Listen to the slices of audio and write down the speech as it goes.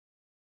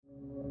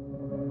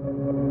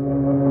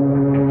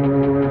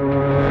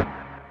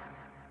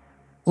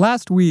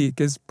Last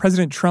week, as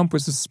President Trump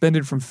was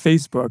suspended from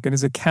Facebook and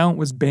his account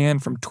was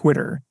banned from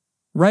Twitter,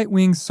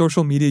 right-wing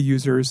social media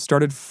users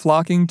started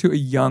flocking to a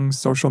young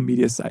social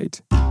media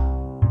site,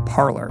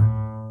 Parler.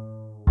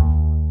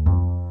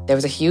 There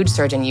was a huge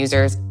surge in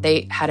users.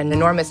 They had an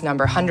enormous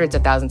number, hundreds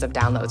of thousands of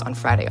downloads on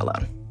Friday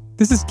alone.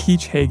 This is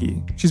Keech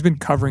Hagee. She's been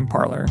covering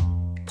Parler.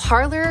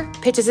 Parler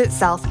pitches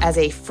itself as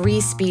a free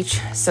speech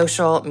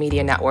social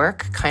media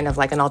network, kind of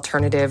like an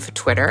alternative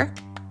Twitter.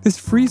 This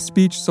free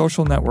speech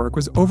social network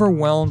was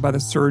overwhelmed by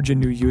the surge in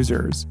new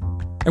users.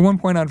 At one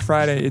point on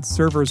Friday, its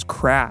servers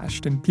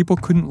crashed and people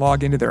couldn't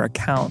log into their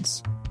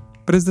accounts.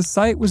 But as the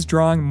site was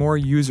drawing more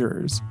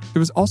users, it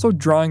was also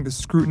drawing the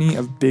scrutiny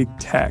of big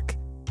tech.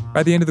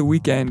 By the end of the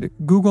weekend,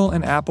 Google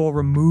and Apple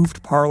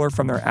removed Parler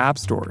from their app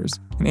stores,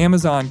 and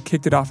Amazon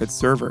kicked it off its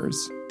servers.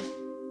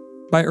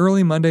 By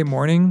early Monday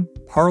morning,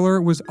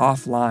 Parler was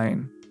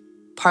offline.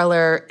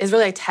 Parler is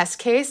really a test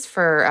case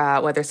for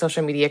whether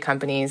social media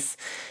companies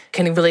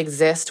can really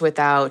exist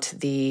without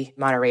the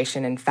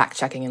moderation and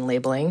fact-checking and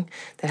labeling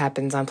that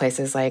happens on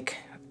places like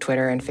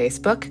Twitter and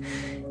Facebook.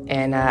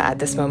 And at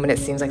this moment, it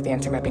seems like the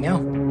answer might be no.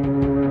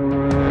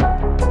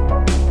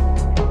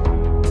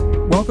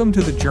 Welcome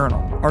to The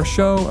Journal, our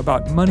show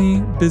about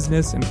money,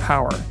 business, and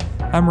power.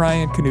 I'm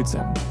Ryan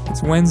Knutson.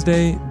 It's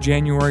Wednesday,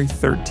 January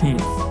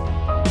 13th.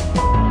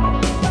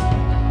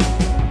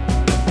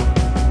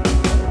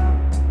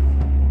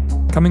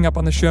 Coming up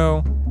on the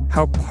show,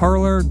 how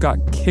Parler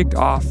got kicked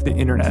off the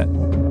internet.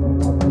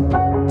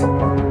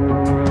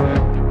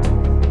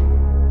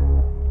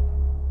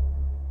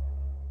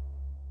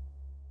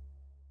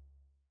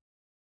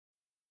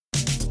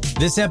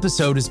 This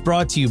episode is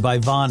brought to you by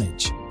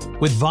Vonage.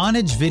 With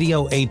Vonage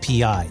Video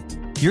API,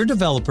 your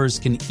developers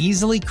can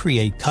easily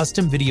create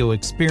custom video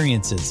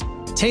experiences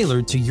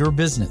tailored to your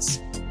business.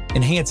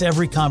 Enhance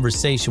every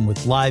conversation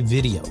with live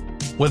video,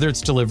 whether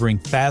it's delivering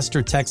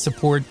faster tech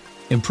support,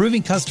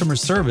 improving customer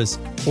service,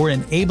 or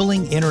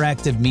enabling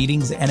interactive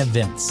meetings and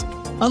events.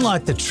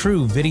 Unlock the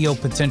true video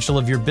potential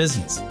of your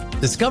business.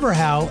 Discover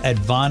how at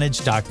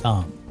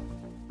Vonage.com.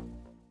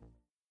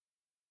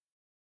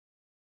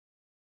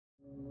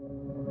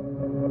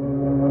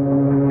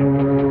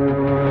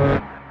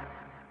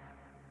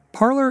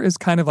 Parler is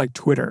kind of like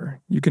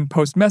Twitter. You can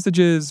post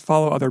messages,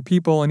 follow other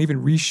people, and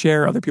even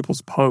reshare other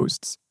people's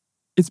posts.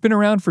 It's been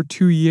around for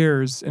 2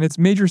 years, and its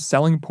major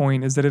selling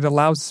point is that it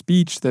allows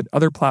speech that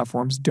other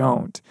platforms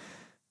don't.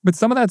 But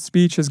some of that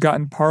speech has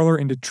gotten Parler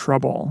into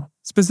trouble.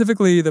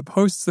 Specifically, the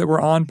posts that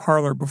were on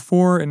Parler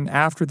before and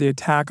after the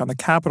attack on the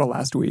Capitol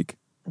last week.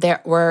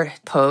 There were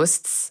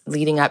posts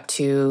leading up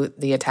to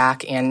the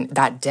attack and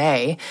that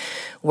day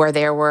where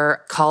there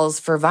were calls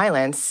for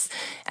violence,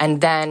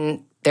 and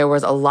then there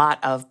was a lot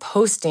of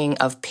posting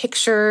of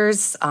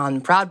pictures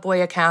on Proud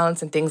Boy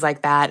accounts and things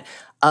like that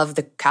of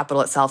the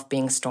Capitol itself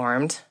being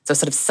stormed. So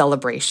sort of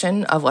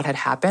celebration of what had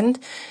happened,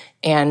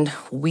 and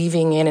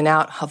weaving in and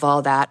out of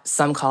all that,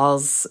 some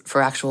calls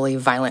for actually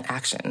violent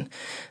action,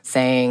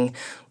 saying,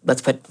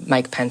 let's put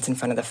Mike Pence in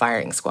front of the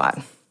firing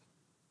squad.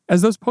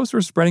 As those posts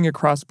were spreading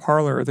across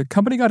Parler, the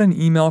company got an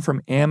email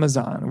from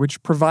Amazon,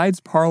 which provides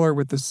Parler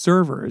with the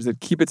servers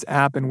that keep its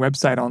app and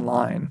website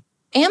online.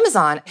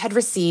 Amazon had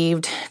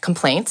received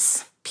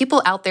complaints,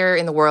 people out there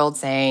in the world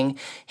saying,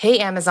 hey,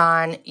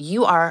 Amazon,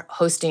 you are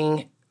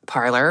hosting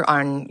Parler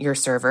on your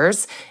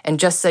servers. And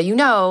just so you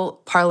know,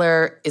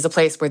 Parler is a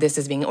place where this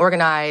is being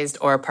organized,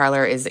 or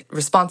Parler is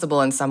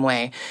responsible in some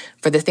way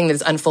for the thing that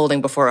is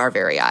unfolding before our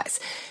very eyes.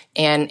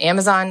 And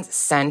Amazon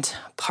sent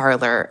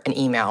Parler an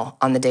email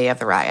on the day of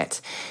the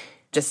riot.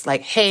 Just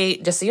like, hey,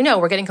 just so you know,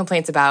 we're getting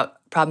complaints about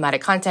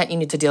problematic content. You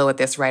need to deal with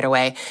this right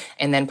away.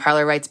 And then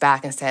Parler writes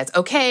back and says,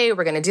 okay,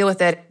 we're going to deal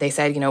with it. They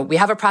said, we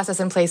have a process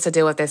in place to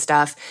deal with this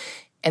stuff.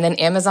 And then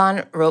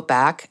Amazon wrote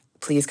back,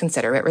 please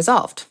consider it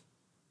resolved.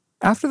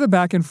 After the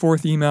back and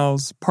forth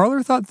emails,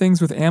 Parler thought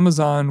things with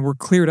Amazon were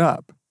cleared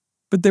up,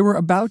 but they were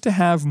about to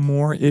have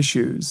more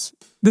issues,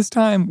 this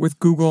time with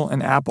Google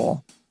and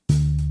Apple.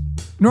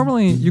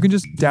 Normally, you can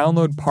just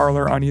download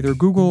Parler on either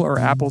Google or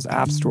Apple's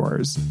app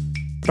stores.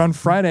 But on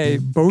Friday,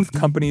 both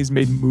companies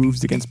made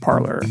moves against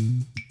Parler.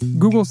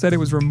 Google said it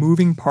was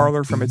removing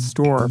Parler from its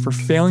store for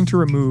failing to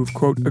remove,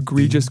 quote,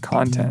 egregious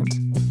content.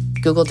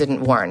 Google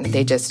didn't warn.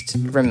 They just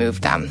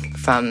removed them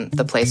from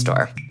the Play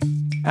Store.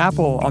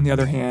 Apple, on the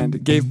other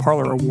hand, gave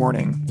Parler a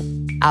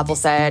warning. Apple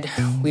said,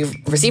 we've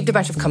received a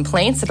bunch of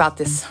complaints about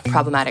this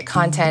problematic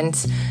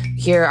content.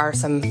 Here are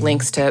some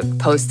links to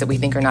posts that we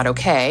think are not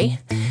okay.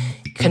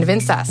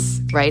 Convince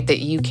us, right, that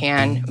you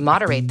can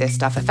moderate this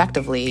stuff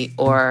effectively,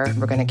 or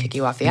we're going to kick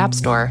you off the App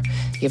Store.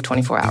 You have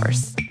 24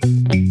 hours.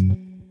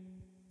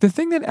 The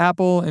thing that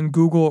Apple and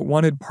Google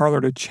wanted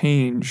Parler to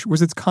change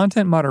was its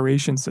content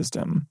moderation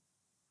system.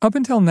 Up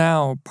until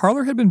now,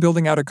 Parler had been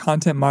building out a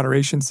content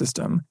moderation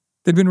system.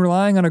 They'd been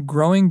relying on a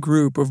growing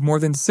group of more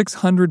than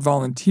 600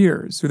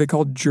 volunteers, who they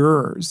called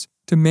jurors,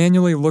 to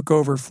manually look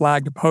over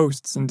flagged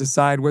posts and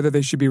decide whether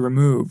they should be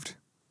removed.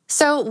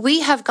 So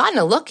we have gotten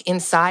a look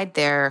inside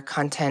their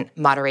content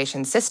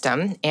moderation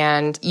system,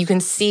 and you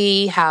can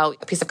see how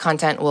a piece of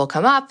content will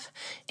come up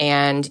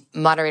and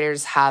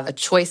moderators have a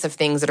choice of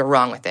things that are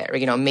wrong with it.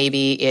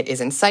 Maybe it is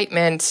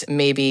incitement,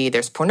 maybe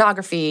there's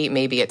pornography,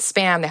 maybe it's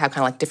spam. They have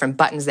kind of like different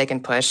buttons they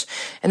can push.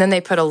 And then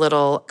they put a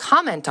little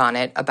comment on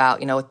it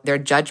about, their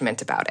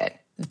judgment about it.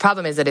 The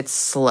problem is that it's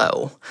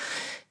slow.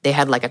 They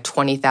had like a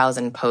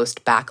 20,000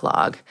 post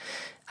backlog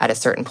at a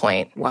certain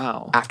point.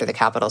 Wow. After the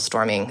Capitol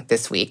storming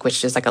this week,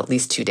 which is like at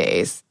least 2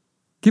 days.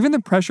 Given the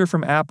pressure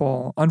from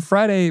Apple, on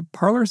Friday,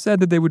 Parler said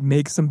that they would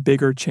make some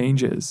bigger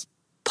changes.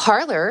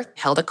 Parler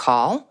held a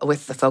call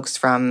with the folks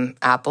from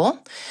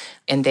Apple,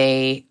 and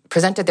they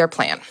presented their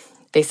plan.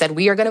 They said,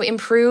 we are going to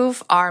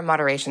improve our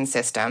moderation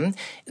system.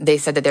 They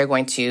said that they're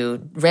going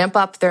to ramp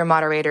up their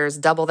moderators,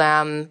 double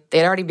them. They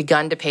had already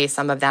begun to pay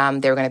some of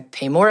them. They were going to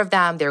pay more of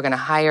them. They were going to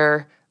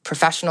hire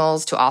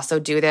professionals to also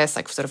do this,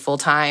 like sort of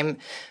full-time.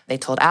 They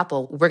told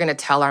Apple, we're going to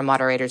tell our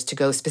moderators to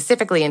go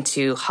specifically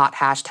into hot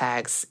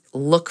hashtags,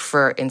 look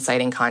for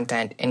inciting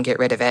content and get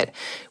rid of it,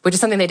 which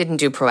is something they didn't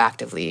do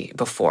proactively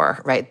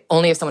before, right?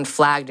 Only if someone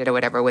flagged it or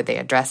whatever would they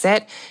address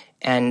it.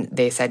 And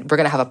they said, we're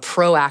going to have a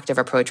proactive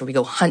approach where we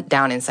go hunt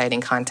down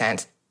inciting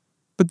content.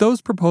 But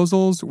those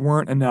proposals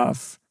weren't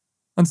enough.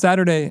 On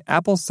Saturday,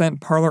 Apple sent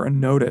Parler a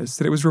notice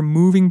that it was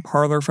removing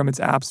Parler from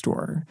its App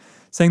Store,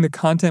 saying the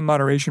content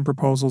moderation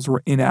proposals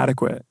were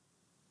inadequate.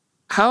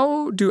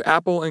 How do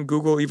Apple and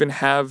Google even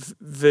have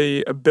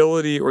the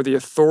ability or the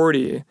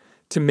authority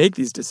to make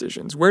these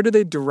decisions? Where do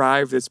they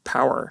derive this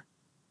power?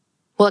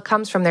 Well, it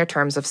comes from their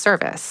terms of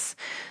service.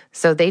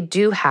 So they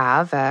do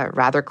have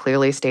rather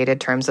clearly stated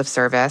terms of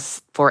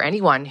service for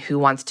anyone who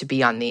wants to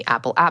be on the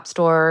Apple App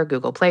Store,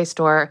 Google Play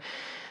Store,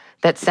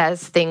 that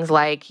says things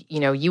like,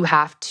 you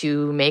have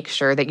to make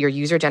sure that your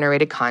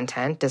user-generated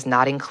content does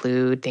not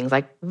include things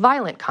like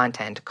violent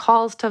content,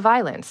 calls to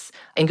violence.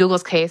 In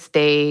Google's case,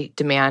 they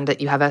demand that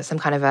you have some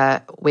kind of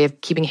a way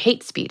of keeping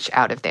hate speech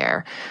out of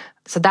there.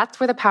 So that's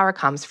where the power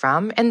comes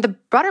from. And the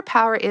broader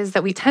power is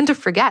that we tend to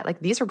forget,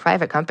 these are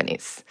private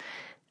companies.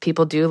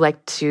 People do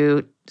like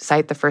to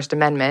cite the First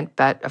Amendment,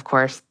 but of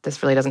course,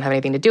 this really doesn't have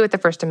anything to do with the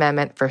First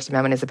Amendment. First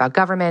Amendment is about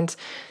government.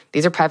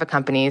 These are private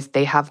companies.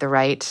 They have the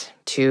right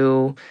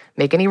to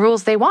make any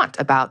rules they want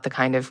about the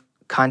kind of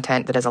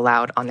content that is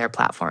allowed on their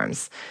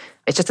platforms.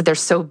 It's just that they're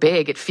so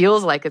big, it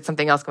feels like it's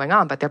something else going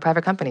on, but they're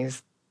private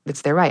companies.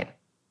 It's their right.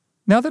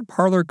 Now that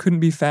Parler couldn't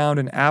be found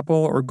in Apple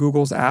or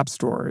Google's app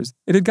stores,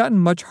 it had gotten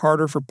much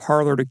harder for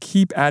Parler to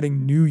keep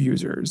adding new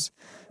users,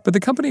 but the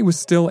company was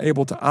still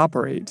able to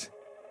operate.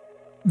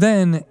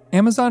 Then,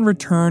 Amazon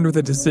returned with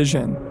a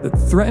decision that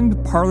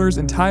threatened Parler's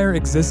entire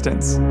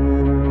existence.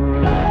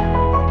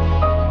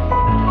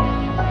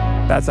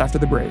 That's after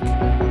the break.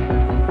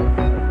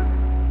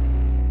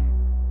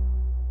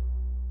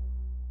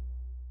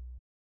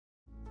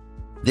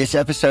 This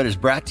episode is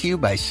brought to you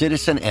by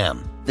Citizen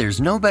M.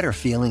 There's no better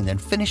feeling than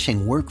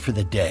finishing work for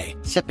the day,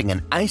 sipping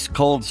an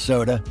ice-cold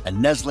soda,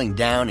 and nuzzling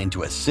down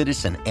into a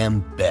Citizen M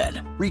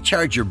bed.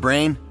 Recharge your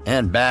brain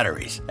and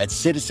batteries at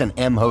Citizen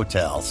M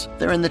hotels.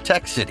 They're in the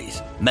tech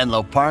cities,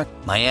 Menlo Park,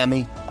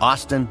 Miami,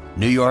 Austin,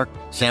 New York,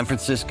 San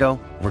Francisco,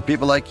 where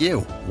people like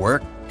you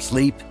work,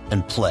 sleep,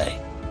 and play.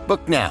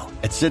 Book now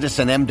at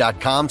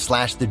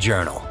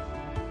citizenm.com/thejournal.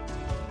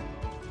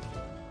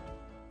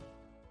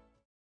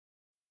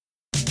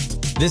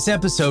 This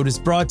episode is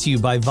brought to you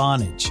by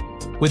Vonage.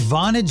 With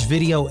Vonage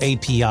Video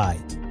API,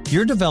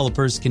 your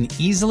developers can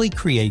easily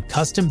create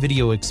custom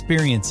video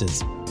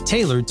experiences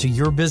tailored to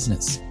your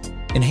business.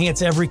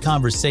 Enhance every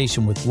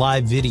conversation with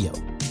live video,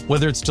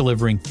 whether it's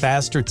delivering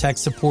faster tech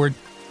support,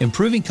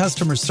 improving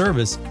customer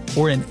service,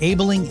 or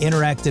enabling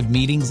interactive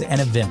meetings and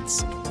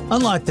events.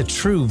 Unlock the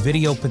true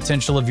video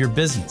potential of your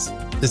business.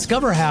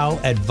 Discover how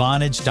at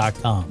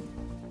Vonage.com.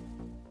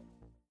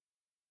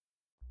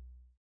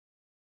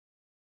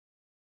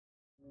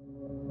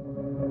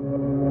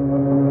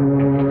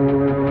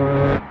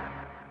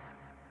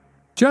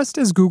 Just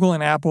as Google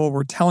and Apple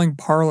were telling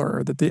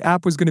Parler that the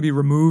app was going to be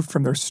removed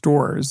from their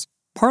stores,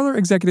 Parler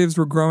executives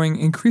were growing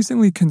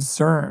increasingly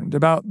concerned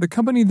about the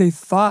company they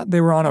thought they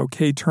were on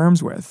okay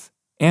terms with,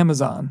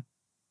 Amazon.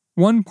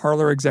 One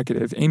Parler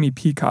executive, Amy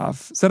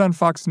Peikoff, said on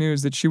Fox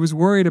News that she was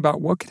worried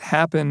about what could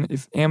happen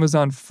if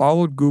Amazon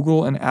followed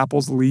Google and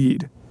Apple's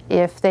lead.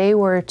 If they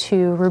were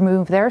to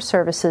remove their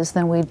services,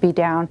 then we'd be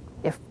down.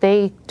 If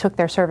they took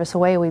their service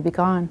away, we'd be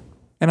gone.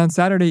 And on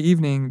Saturday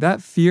evening,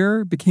 that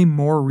fear became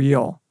more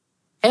real.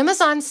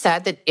 Amazon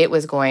said that it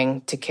was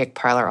going to kick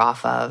Parler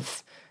off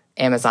of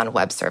Amazon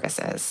Web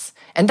Services.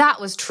 And that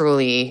was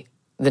truly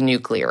the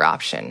nuclear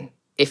option.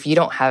 If you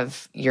don't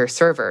have your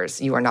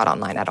servers, you are not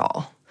online at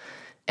all.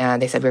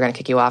 And they said, we're going to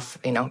kick you off,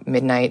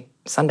 midnight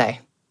Sunday.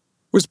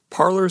 Was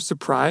Parler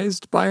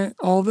surprised by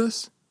all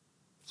this?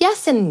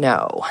 Yes and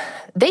no.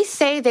 They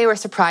say they were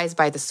surprised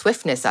by the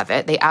swiftness of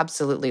it. They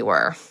absolutely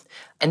were.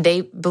 And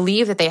they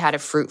believe that they had a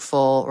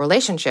fruitful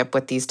relationship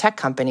with these tech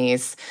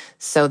companies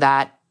so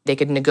that they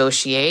could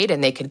negotiate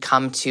and they could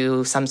come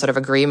to some sort of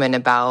agreement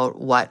about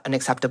what an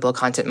acceptable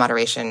content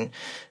moderation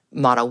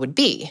model would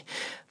be.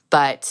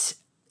 But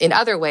in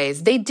other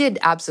ways, they did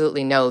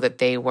absolutely know that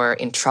they were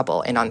in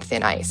trouble and on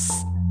thin ice.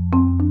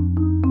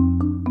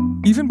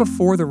 Even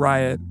before the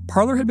riot,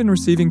 Parler had been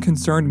receiving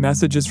concerned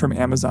messages from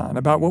Amazon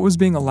about what was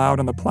being allowed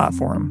on the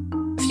platform.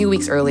 A few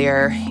weeks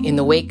earlier, in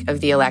the wake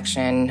of the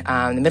election,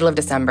 in the middle of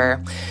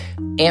December,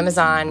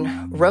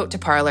 Amazon wrote to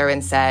Parler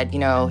and said,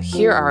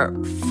 here are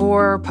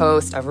 4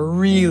 posts of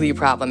really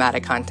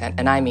problematic content,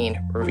 and I mean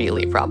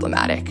really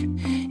problematic.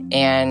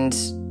 And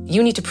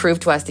you need to prove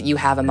to us that you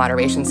have a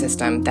moderation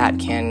system that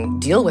can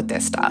deal with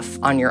this stuff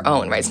on your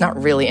own, right? It's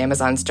not really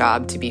Amazon's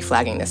job to be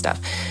flagging this stuff.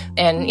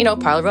 And,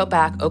 Parler wrote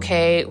back,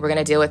 okay, we're going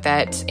to deal with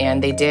it.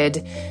 And they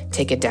did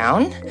take it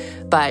down.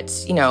 But,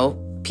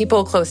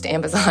 people close to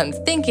Amazon's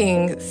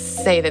thinking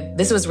say that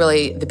this was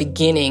really the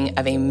beginning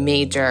of a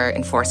major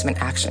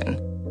enforcement action.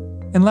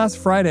 And last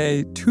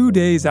Friday, 2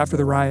 days after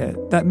the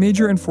riot, that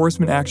major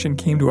enforcement action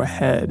came to a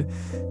head.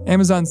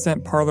 Amazon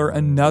sent Parler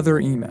another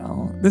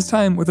email, this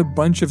time with a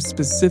bunch of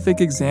specific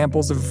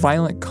examples of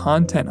violent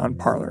content on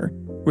Parler,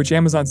 which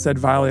Amazon said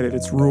violated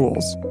its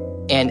rules.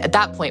 And at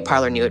that point,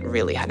 Parler knew it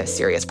really had a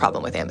serious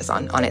problem with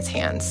Amazon on its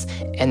hands.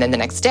 And then the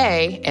next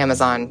day,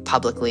 Amazon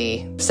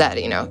publicly said,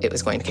 it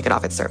was going to kick it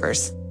off its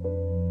servers.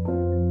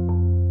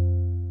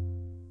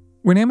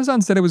 When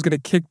Amazon said it was going to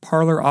kick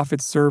Parler off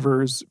its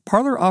servers,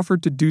 Parler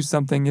offered to do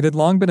something it had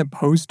long been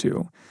opposed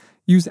to,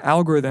 use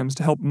algorithms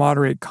to help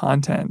moderate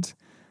content.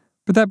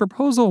 But that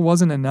proposal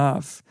wasn't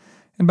enough.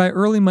 And by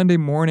early Monday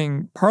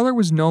morning, Parler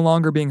was no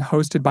longer being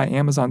hosted by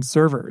Amazon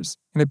servers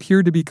and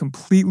appeared to be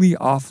completely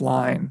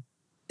offline.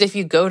 If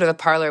you go to the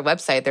Parler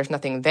website, there's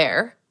nothing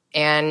there.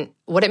 And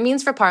what it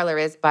means for Parler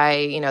is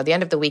by, the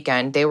end of the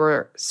weekend, they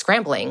were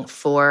scrambling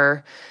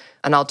for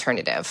an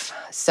alternative.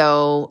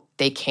 So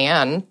they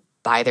can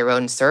buy their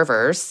own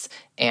servers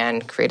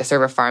and create a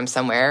server farm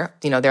somewhere.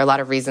 There are a lot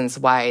of reasons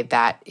why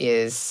that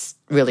is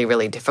really,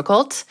 really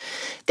difficult.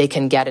 They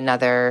can get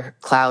another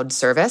cloud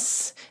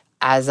service.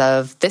 As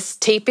of this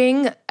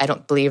taping, I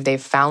don't believe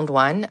they've found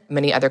one.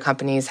 Many other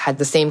companies had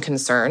the same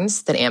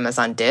concerns that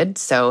Amazon did.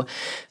 So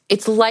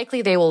it's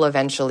likely they will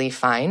eventually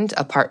find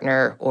a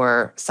partner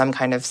or some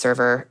kind of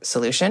server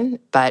solution,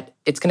 but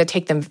it's going to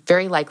take them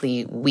very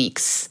likely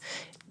weeks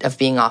of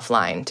being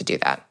offline to do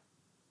that.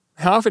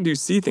 How often do you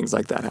see things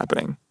like that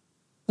happening?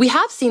 We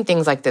have seen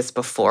things like this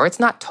before. It's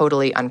not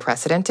totally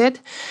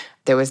unprecedented.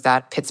 There was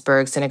that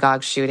Pittsburgh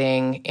synagogue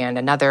shooting, and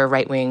another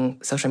right-wing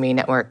social media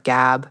network,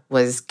 Gab,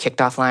 was kicked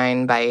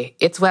offline by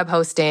its web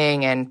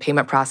hosting and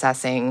payment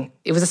processing.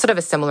 It was a sort of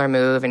a similar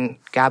move, and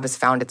Gab has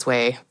found its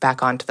way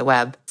back onto the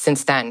web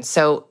since then.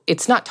 So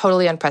it's not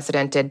totally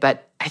unprecedented,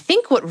 but I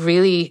think what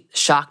really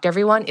shocked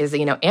everyone is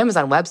that,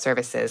 Amazon Web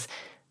Services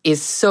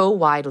is so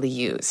widely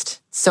used.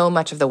 So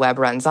much of the web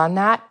runs on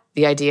that.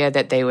 The idea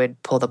that they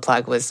would pull the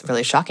plug was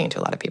really shocking to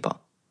a lot of people.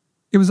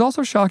 It was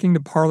also shocking to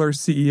Parler's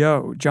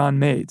CEO, John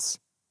Mates.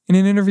 In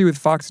an interview with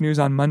Fox News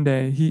on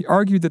Monday, he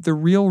argued that the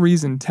real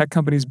reason tech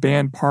companies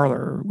banned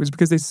Parler was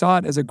because they saw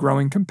it as a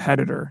growing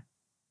competitor.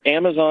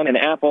 Amazon and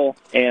Apple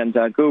and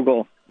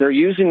Google, they're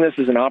using this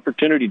as an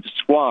opportunity to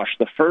squash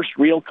the first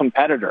real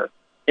competitor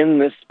in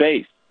this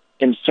space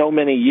in so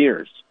many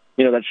years.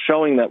 That's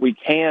showing that we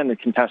can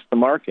contest the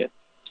market.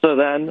 So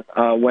then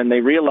when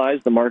they realize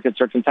the markets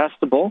are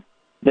contestable,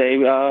 they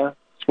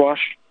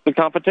squash the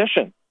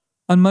competition.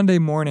 On Monday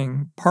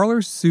morning,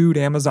 Parler sued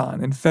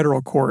Amazon in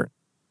federal court.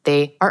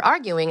 They are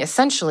arguing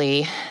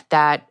essentially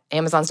that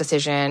Amazon's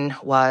decision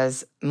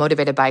was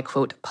motivated by,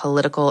 quote,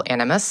 political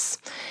animus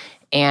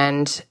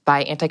and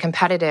by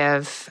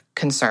anti-competitive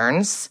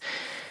concerns.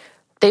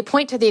 They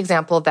point to the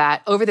example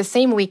that over the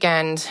same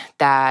weekend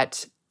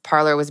that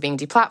Parler was being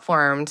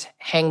deplatformed,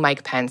 Hang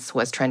Mike Pence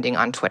was trending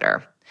on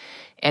Twitter.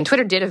 And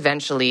Twitter did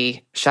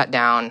eventually shut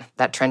down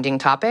that trending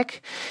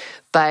topic.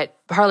 But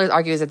Parler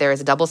argues that there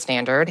is a double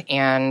standard,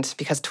 and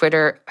because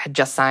Twitter had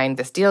just signed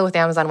this deal with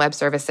Amazon Web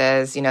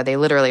Services, they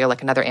literally are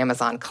like another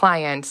Amazon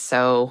client.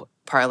 So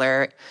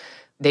Parler,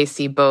 they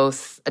see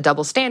both a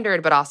double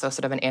standard, but also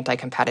sort of an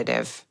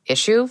anti-competitive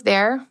issue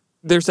there.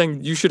 They're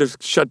saying you should have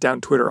shut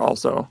down Twitter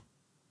also.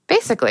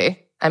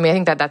 Basically. I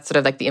think that's sort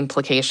of like the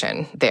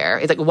implication there.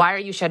 It's like, why are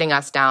you shutting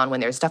us down when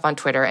there's stuff on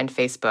Twitter and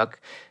Facebook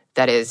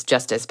that is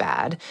just as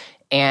bad?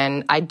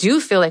 And I do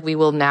feel like we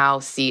will now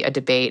see a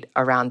debate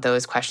around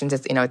those questions.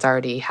 It's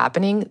already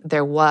happening.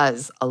 There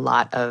was a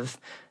lot of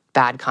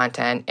bad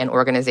content and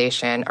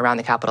organization around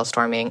the Capitol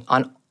storming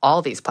on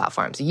all these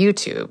platforms,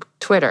 YouTube,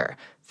 Twitter,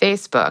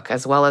 Facebook,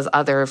 as well as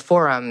other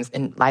forums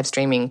and live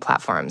streaming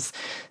platforms.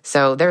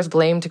 So there's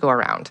blame to go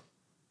around.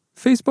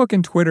 Facebook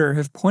and Twitter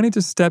have pointed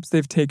to steps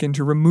they've taken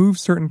to remove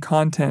certain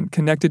content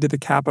connected to the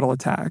Capitol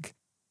attack.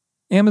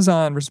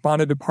 Amazon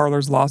responded to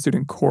Parler's lawsuit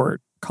in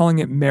court, calling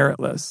it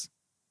meritless.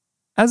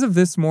 As of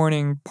this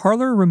morning,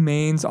 Parler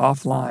remains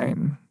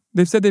offline.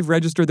 They've said they've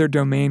registered their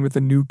domain with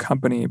a new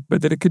company,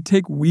 but that it could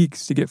take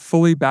weeks to get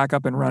fully back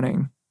up and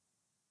running.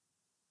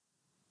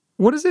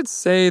 What does it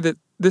say that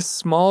this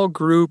small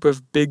group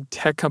of big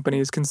tech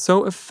companies can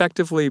so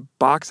effectively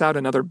box out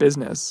another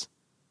business?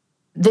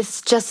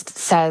 This just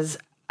says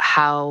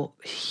how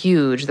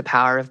huge the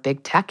power of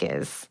big tech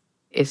is.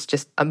 is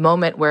just a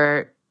moment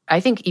where I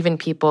think even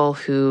people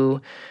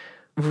who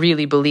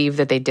really believe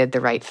that they did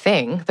the right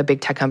thing, the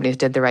big tech companies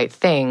did the right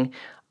thing,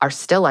 are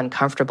still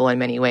uncomfortable in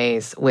many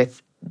ways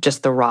with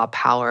just the raw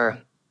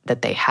power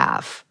that they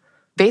have.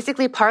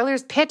 Basically,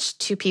 Parler's pitch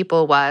to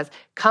people was,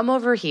 come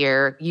over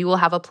here, you will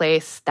have a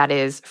place that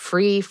is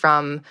free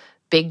from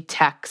big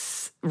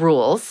tech's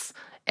rules.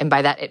 And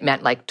by that, it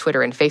meant like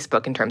Twitter and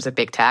Facebook in terms of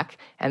big tech.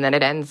 And then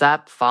it ends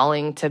up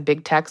falling to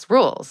big tech's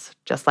rules,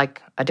 just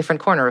like a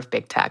different corner of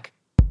big tech.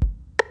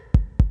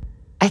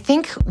 I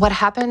think what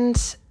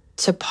happened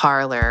to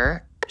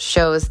Parler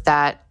shows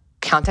that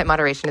content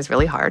moderation is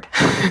really hard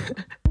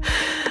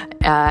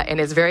and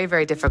is very,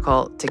 very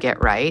difficult to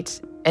get right.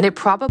 And it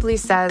probably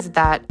says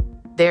that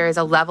there is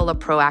a level of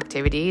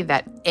proactivity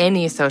that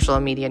any social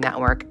media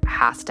network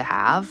has to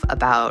have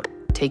about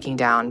taking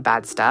down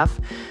bad stuff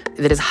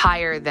that is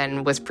higher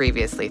than was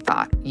previously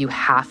thought. You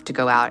have to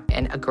go out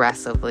and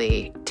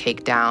aggressively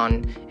take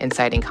down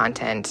inciting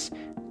content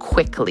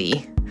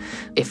quickly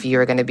if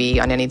you're going to be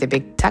on any of the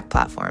big tech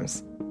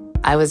platforms.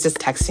 I was just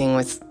texting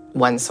with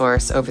one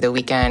source over the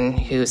weekend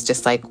who's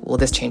just like, well,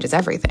 this changes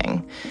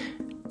everything.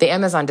 The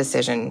Amazon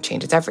decision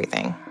changes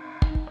everything.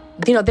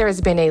 You know, there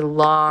has been a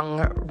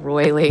long,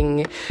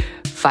 roiling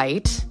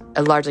fight,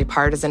 a largely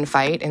partisan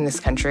fight in this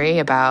country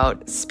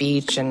about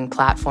speech and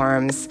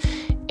platforms,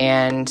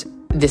 and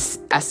this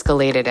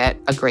escalated it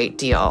a great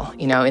deal.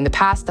 You know, in the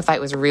past, the fight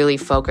was really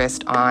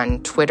focused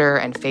on Twitter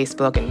and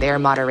Facebook and their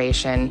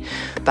moderation,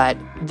 but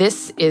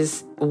this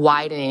is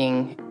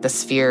widening the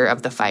sphere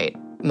of the fight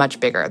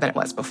much bigger than it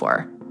was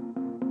before.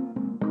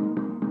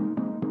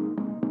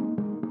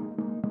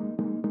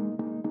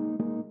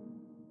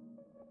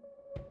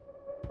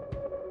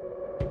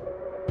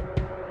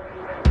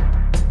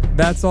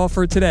 That's all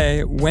for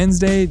today,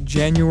 Wednesday,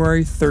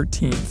 January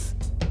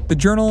 13th. The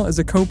Journal is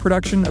a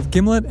co-production of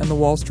Gimlet and The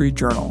Wall Street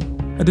Journal.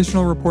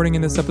 Additional reporting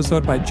in this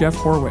episode by Jeff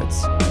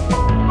Horwitz.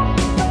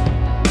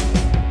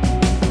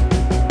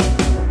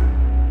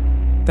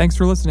 Thanks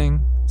for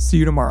listening. See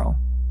you tomorrow.